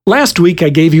Last week, I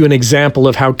gave you an example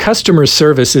of how customer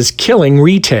service is killing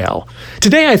retail.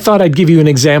 Today, I thought I'd give you an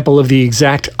example of the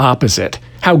exact opposite,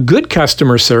 how good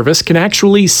customer service can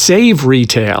actually save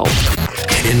retail.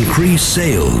 Increase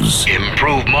sales,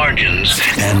 improve margins,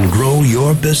 and grow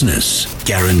your business.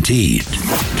 Guaranteed.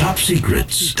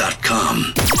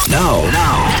 TopSecrets.com.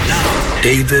 Now,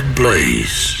 David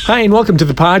Blaze. Hi, and welcome to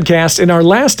the podcast. In our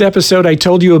last episode, I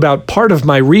told you about part of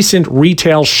my recent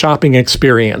retail shopping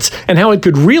experience and how it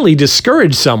could really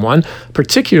discourage someone,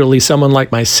 particularly someone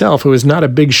like myself who is not a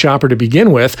big shopper to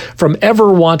begin with, from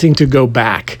ever wanting to go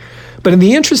back. But in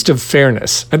the interest of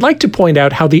fairness, I'd like to point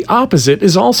out how the opposite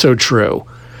is also true.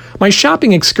 My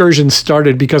shopping excursion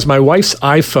started because my wife's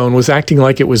iPhone was acting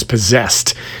like it was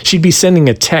possessed. She'd be sending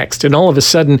a text, and all of a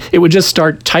sudden, it would just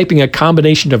start typing a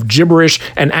combination of gibberish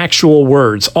and actual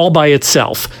words, all by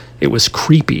itself. It was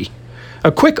creepy.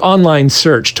 A quick online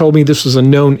search told me this was a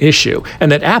known issue,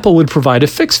 and that Apple would provide a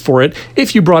fix for it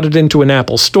if you brought it into an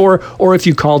Apple store or if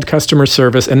you called customer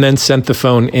service and then sent the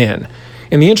phone in.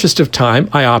 In the interest of time,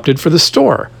 I opted for the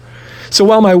store. So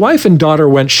while my wife and daughter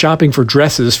went shopping for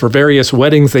dresses for various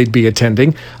weddings they'd be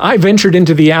attending, I ventured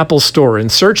into the Apple store in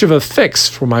search of a fix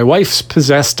for my wife's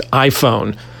possessed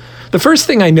iPhone. The first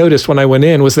thing I noticed when I went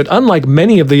in was that unlike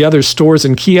many of the other stores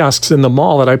and kiosks in the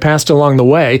mall that I passed along the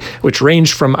way, which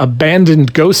ranged from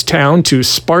abandoned ghost town to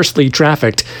sparsely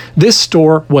trafficked, this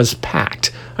store was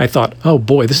packed. I thought, oh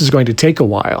boy, this is going to take a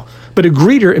while. But a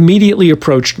greeter immediately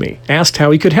approached me, asked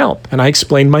how he could help, and I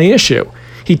explained my issue.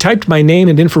 He typed my name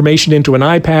and information into an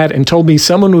iPad and told me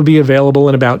someone would be available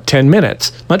in about 10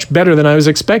 minutes, much better than I was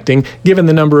expecting given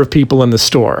the number of people in the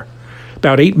store.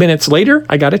 About 8 minutes later,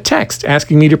 I got a text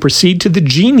asking me to proceed to the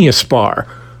Genius Bar.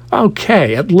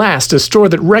 Okay, at last, a store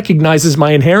that recognizes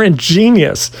my inherent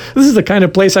genius. This is the kind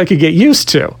of place I could get used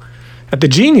to. At the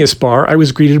Genius Bar, I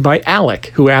was greeted by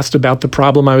Alec, who asked about the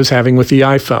problem I was having with the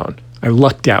iPhone. I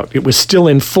lucked out. It was still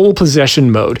in full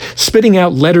possession mode, spitting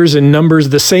out letters and numbers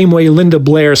the same way Linda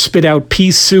Blair spit out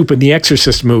pea soup in the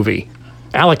Exorcist movie.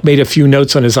 Alec made a few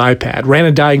notes on his iPad, ran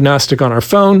a diagnostic on our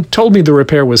phone, told me the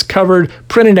repair was covered,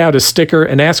 printed out a sticker,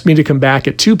 and asked me to come back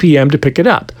at 2 p.m. to pick it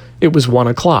up. It was 1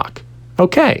 o'clock.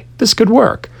 Okay, this could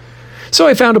work. So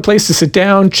I found a place to sit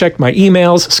down, checked my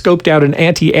emails, scoped out an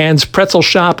Auntie Anne's pretzel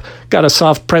shop, got a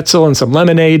soft pretzel and some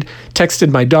lemonade,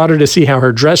 texted my daughter to see how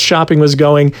her dress shopping was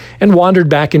going, and wandered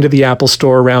back into the Apple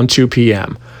store around 2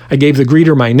 p.m. I gave the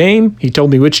greeter my name, he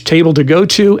told me which table to go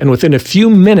to, and within a few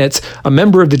minutes, a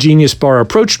member of the Genius Bar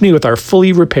approached me with our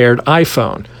fully repaired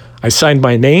iPhone. I signed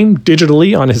my name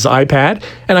digitally on his iPad,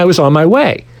 and I was on my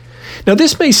way. Now,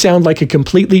 this may sound like a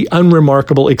completely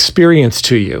unremarkable experience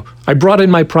to you. I brought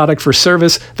in my product for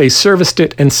service, they serviced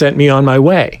it, and sent me on my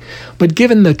way. But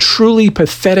given the truly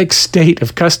pathetic state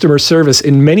of customer service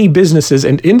in many businesses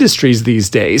and industries these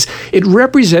days, it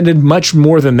represented much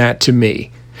more than that to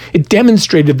me. It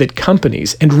demonstrated that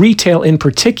companies, and retail in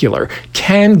particular,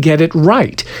 can get it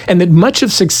right, and that much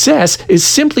of success is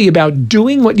simply about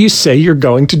doing what you say you're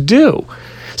going to do.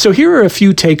 So here are a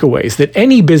few takeaways that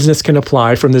any business can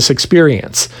apply from this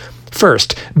experience.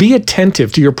 First, be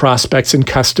attentive to your prospects and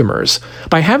customers.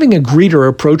 By having a greeter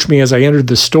approach me as I entered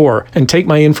the store and take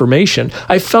my information,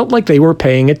 I felt like they were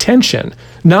paying attention.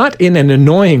 Not in an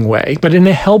annoying way, but in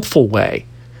a helpful way.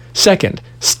 Second,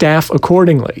 staff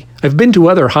accordingly. I've been to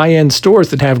other high-end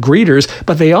stores that have greeters,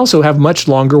 but they also have much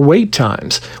longer wait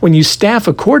times. When you staff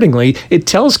accordingly, it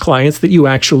tells clients that you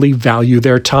actually value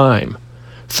their time.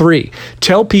 3.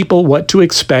 Tell people what to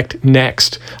expect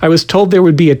next. I was told there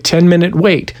would be a 10-minute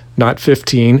wait, not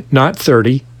 15, not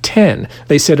 30, 10.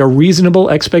 They set a reasonable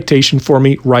expectation for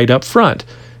me right up front.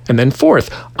 And then 4th,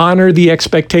 honor the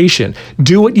expectation.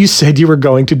 Do what you said you were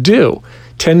going to do.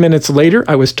 10 minutes later,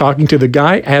 I was talking to the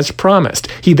guy as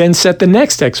promised. He then set the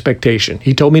next expectation.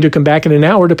 He told me to come back in an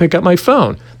hour to pick up my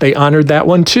phone. They honored that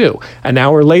one too. An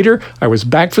hour later, I was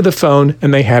back for the phone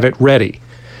and they had it ready.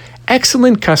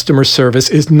 Excellent customer service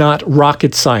is not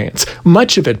rocket science.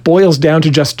 Much of it boils down to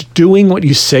just doing what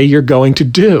you say you're going to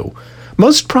do.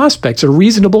 Most prospects are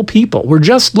reasonable people. We're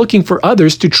just looking for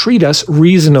others to treat us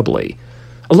reasonably.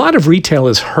 A lot of retail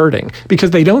is hurting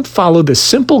because they don't follow the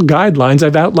simple guidelines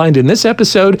I've outlined in this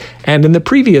episode and in the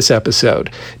previous episode.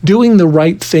 Doing the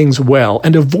right things well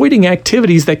and avoiding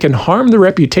activities that can harm the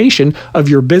reputation of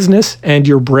your business and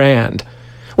your brand.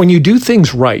 When you do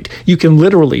things right, you can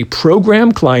literally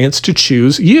program clients to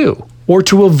choose you or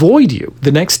to avoid you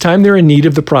the next time they're in need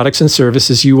of the products and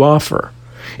services you offer.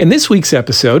 In this week's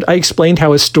episode, I explained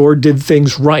how a store did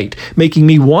things right, making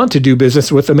me want to do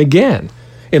business with them again.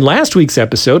 In last week's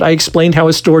episode, I explained how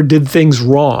a store did things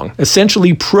wrong,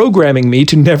 essentially programming me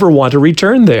to never want to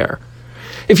return there.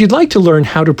 If you'd like to learn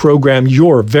how to program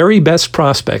your very best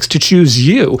prospects to choose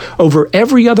you over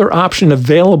every other option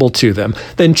available to them,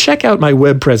 then check out my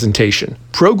web presentation,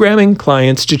 Programming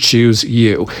Clients to Choose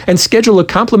You, and schedule a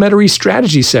complimentary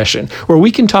strategy session where we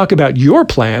can talk about your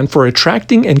plan for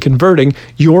attracting and converting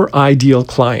your ideal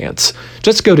clients.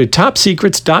 Just go to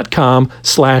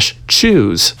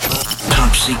topsecrets.com/choose.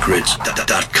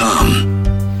 Topsecrets.com.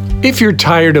 If you're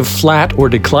tired of flat or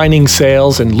declining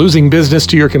sales and losing business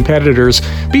to your competitors,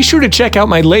 be sure to check out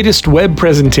my latest web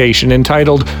presentation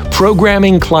entitled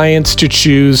Programming Clients to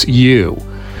Choose You.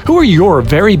 Who are your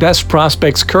very best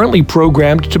prospects currently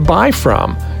programmed to buy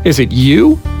from? Is it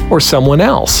you or someone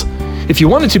else? If you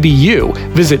want it to be you,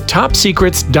 visit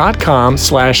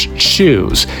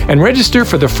topsecrets.com/choose and register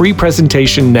for the free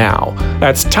presentation now.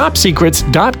 That's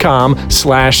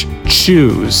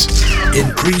topsecrets.com/choose.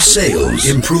 Increase sales,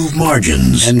 improve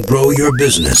margins, and grow your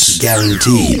business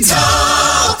guaranteed.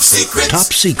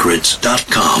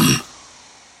 Topsecrets.com.